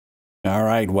All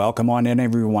right, welcome on in,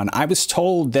 everyone. I was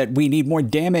told that we need more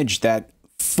damage, that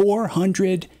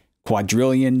 400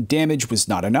 quadrillion damage was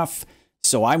not enough.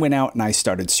 So I went out and I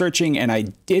started searching, and I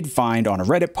did find on a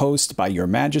Reddit post by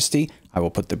YourMajisty, I will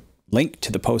put the link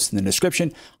to the post in the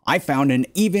description, I found an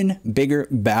even bigger,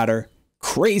 badder,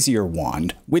 crazier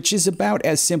wand, which is about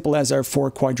as simple as our 4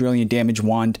 quadrillion damage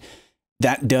wand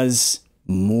that does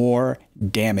more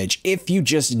damage if you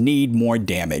just need more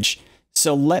damage.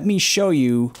 So let me show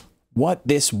you what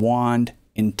this wand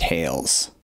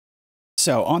entails.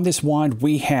 So on this wand,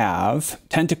 we have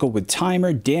Tentacle with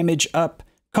timer, damage up,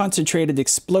 concentrated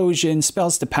explosion,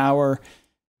 spells to power,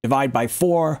 divide by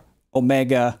 4,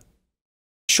 omega,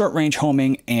 short range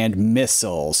homing, and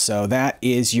missile. So that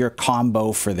is your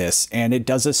combo for this, and it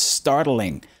does a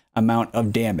startling amount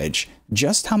of damage.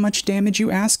 Just how much damage,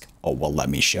 you ask? Oh, well, let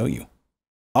me show you.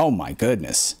 Oh my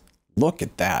goodness, look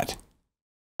at that.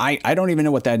 I don't even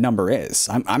know what that number is.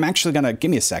 I'm actually gonna,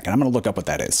 give me a second, I'm gonna look up what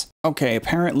that is. Okay,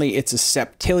 apparently it's a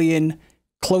septillion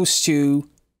close to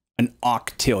an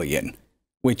octillion,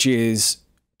 which is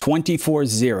 24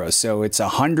 zeros. So it's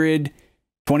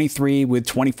 123 with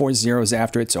 24 zeros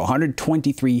after it. So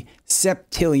 123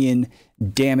 septillion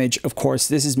damage. Of course,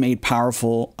 this is made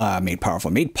possible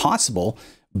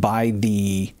by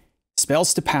the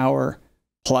spells to power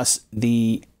plus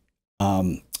the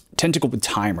Tentacle with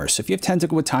timer. So if you have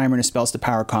Tentacle with timer and a spells to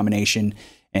power combination,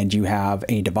 and you have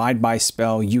a divide by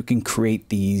spell, you can create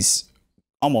these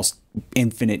almost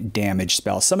infinite damage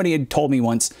spells. Somebody had told me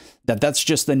once that that's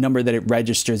just the number that it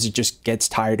registers. It just gets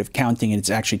tired of counting, and it's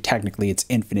actually technically it's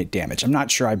infinite damage. I'm not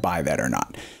sure I buy that or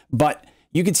not, but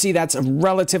you can see that's a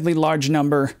relatively large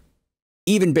number,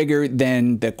 even bigger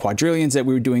than the quadrillions that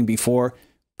we were doing before.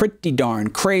 Pretty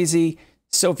darn crazy.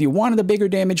 So if you wanted a bigger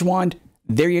damage wand,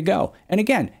 there you go. And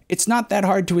again, it's not that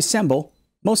hard to assemble.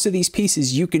 Most of these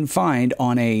pieces you can find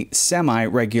on a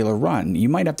semi-regular run. You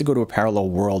might have to go to a parallel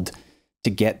world to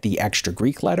get the extra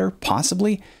Greek letter,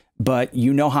 possibly, but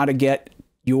you know how to get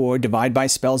your divide by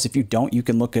spells. If you don't, you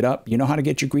can look it up. You know how to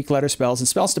get your Greek letter spells, and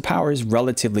spells to power is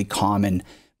relatively common,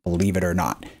 believe it or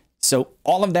not. So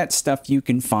all of that stuff you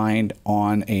can find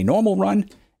on a normal run.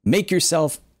 Make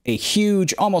yourself a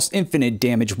huge, almost infinite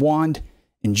damage wand.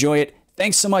 Enjoy it.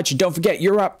 Thanks so much. Don't forget,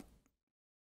 you're up.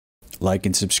 Like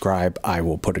and subscribe. I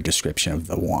will put a description of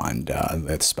the wand,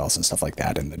 the spells and stuff like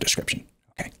that in the description.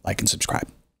 Okay, like and subscribe.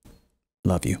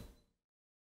 Love you.